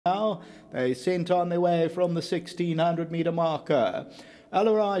Now they sent on their way from the 1600-metre marker.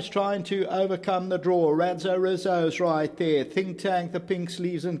 Alarai trying to overcome the draw. Razzo Rizzo's right there. Think Tank, the pink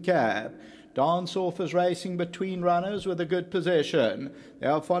sleeves and cap. Dance Off is racing between runners with a good position. They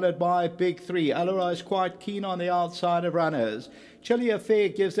are followed by Big Three. Alarai is quite keen on the outside of runners. Chilly Affair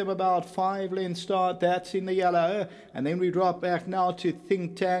gives them about 5 lengths start. That's in the yellow. And then we drop back now to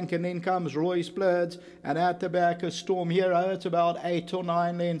Think Tank. And then comes Royce Bloods. And at the back is Storm Hero. It's about 8 or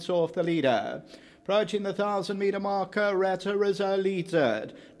 9 lengths off the leader. Approaching the 1000-metre marker, Razzo Rizzo leads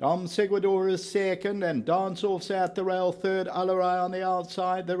it. Dom Seguidor is second, and Dance Off's at the rail third. Alarai on the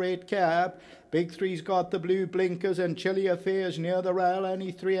outside, the red cap. Big Three's got the blue blinkers, and Chilly Affairs near the rail,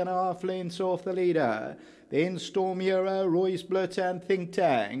 only 3.5 lengths off the leader. Then Storm Hero, Royce Blitz, and Think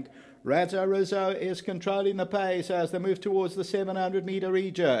Tank. Razzo Rizzo is controlling the pace as they move towards the 700-metre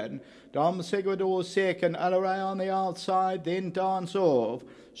region. Dom Seguidor second, Alarai on the outside, then Dance Off.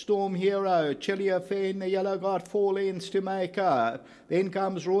 Storm Hero, Chilly Affair in the yellow got 4 lengths to make up. Then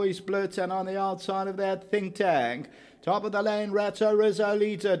comes Royce Blitz, and on the outside of that, Think Tank. Top of the lane, Razzo Rizzo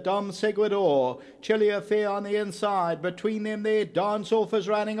leads it. Dom Seguidor, Chilly Affair on the inside. Between them there, Dance Off is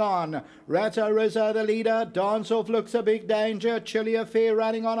running on. Razzo Rizzo the leader. Dance Off looks a big danger. Chilly Affair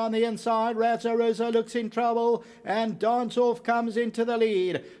running on the inside. Razzo Rizzo looks in trouble. And Dance Off comes into the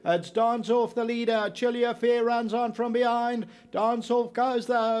lead. It's Dance Off the leader. Chilly Affair runs on from behind. Dance Off goes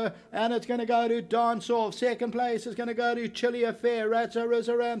though. And it's going to go to Dance Off. Second place is going to go to Chilly Affair. Razzo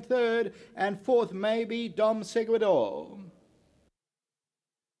Rizzo ran third. And fourth maybe Dom Seguidor.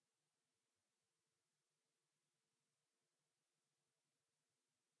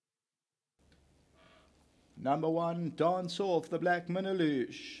 Number 1, Dance Off, the Black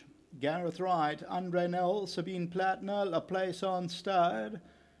Minilouche. Gareth Wright, Andre Nell, Sabine Plattner, a place on stud.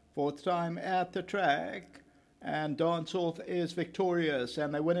 4th time at the track. And Dance Off is victorious,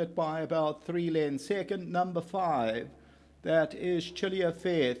 and they win it by about 3 lengths. Second, number 5. That is Chilly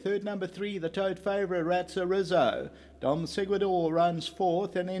Affair. Third, number 3, the tote favourite, Razzo Rizzo. Dom Seguidor runs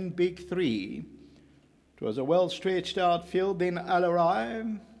 4th, and then Big 3. It was a well-stretched out field, then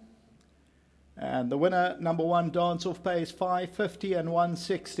Alarai. And the winner, number 1, Dance Off, pays 550 and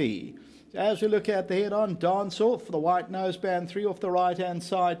 160. As we look at the head-on, Dance Off, the white noseband 3 off the right-hand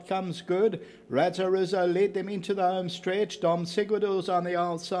side comes good. Razzo Rizzo led them into the home stretch. Dom Seguidor's on the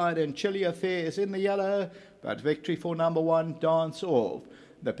outside, and Chilly Affair is in the yellow. But victory for number 1, Dance Off.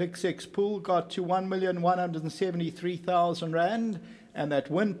 The pick 6 pool got to 1,173,000 rand, and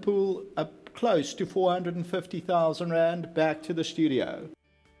that win pool up close to 450,000 rand. Back to the studio.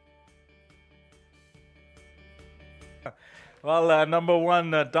 Well, number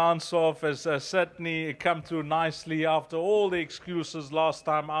 1, Dance Off has certainly come through nicely after all the excuses last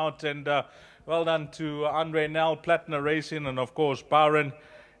time out, and well done to Andre Nell, Platinum Racing, and of course Byron.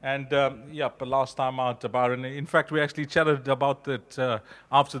 And but last time out, Byron. In fact, we actually chatted about it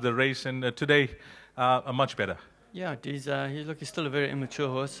after the race, and today much better. Yeah, he's still a very immature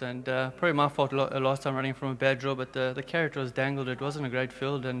horse, and probably my fault last time running from a bad draw, but the carrot was dangled. It wasn't a great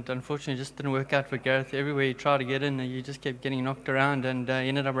field, and unfortunately just didn't work out for Gareth. Everywhere he tried to get in, he just kept getting knocked around, and he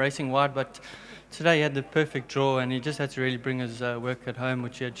ended up racing wide. But today he had the perfect draw, and he just had to really bring his work at home,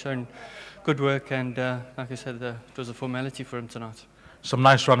 which he had shown good work, and like I said, it was a formality for him tonight. Some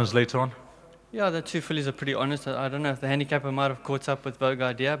nice runners later on. Yeah, the 2 fillies are pretty honest. I don't know if the handicapper might have caught up with Vogue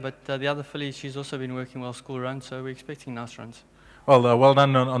Idea, but the other filly, she's also been working well school run, so we're expecting nice runs. Well, well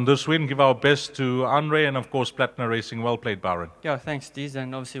done on this win. Give our best to Andre and, of course, Platinum Racing. Well played, Byron. Yeah, thanks, Deez,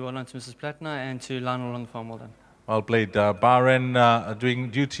 and obviously well done to Mrs. Platinum and to Lionel on the farm. Well done. Well played, Byron, doing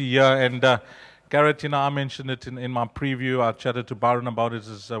duty here. And Garrett, I mentioned it in my preview. I chatted to Byron about it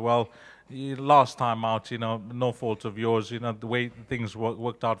as well. Last time out, no fault of yours. The way things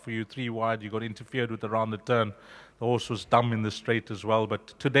worked out for you, 3 wide, you got interfered with around the turn. The horse was dumb in the straight as well,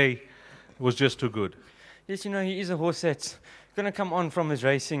 but today it was just too good. Yes, he is a horse that's going to come on from his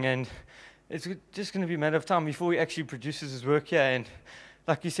racing, and it's just going to be a matter of time before he actually produces his work here. And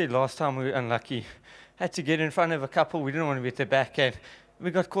like you said, last time we were unlucky. Had to get in front of a couple. We didn't want to be at the back, and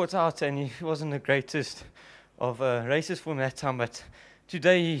we got caught out, and he wasn't the greatest of races for him that time, but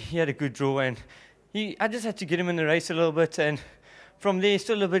today he had a good draw, and I just had to get him in the race a little bit, and from there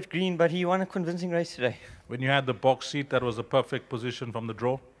still a bit green, but he won a convincing race today. When you had the box seat, that was a perfect position from the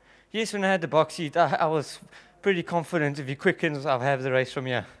draw? Yes, when I had the box seat, I was pretty confident if he quickens, I'll have the race from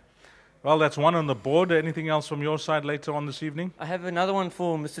here. Well, that's 1 on the board. Anything else from your side later on this evening? I have another one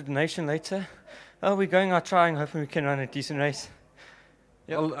for Mr. Donation later. We're going out trying, hoping we can run a decent race.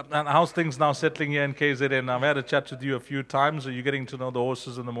 Yep. Well, and how's things now settling here in KZN? I've had a chat with you a few times. Are you getting to know the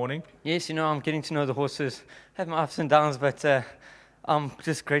horses in the morning? Yes, I'm getting to know the horses. Have my ups and downs, but I'm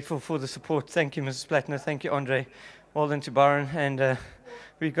just grateful for the support. Thank you, Mrs. Plattner. Thank you, Andre. Well done to Byron, and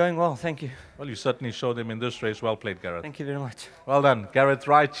we're going well. Thank you. Well, you certainly showed them in this race. Well played, Gareth. Thank you very much. Well done. Gareth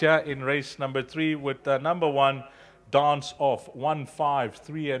right here in race number 3 with number 1, Dance Off. 1, 5,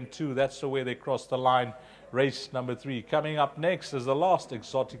 3 and 2. That's the way they crossed the line. Race number 3. Coming up next is the last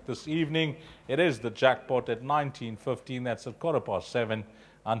exotic this evening. It is the jackpot at 19:15. That's at 7:15.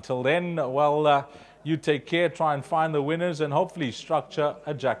 Until then, well, you take care, try and find the winners and hopefully structure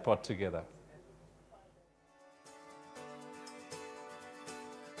a jackpot together.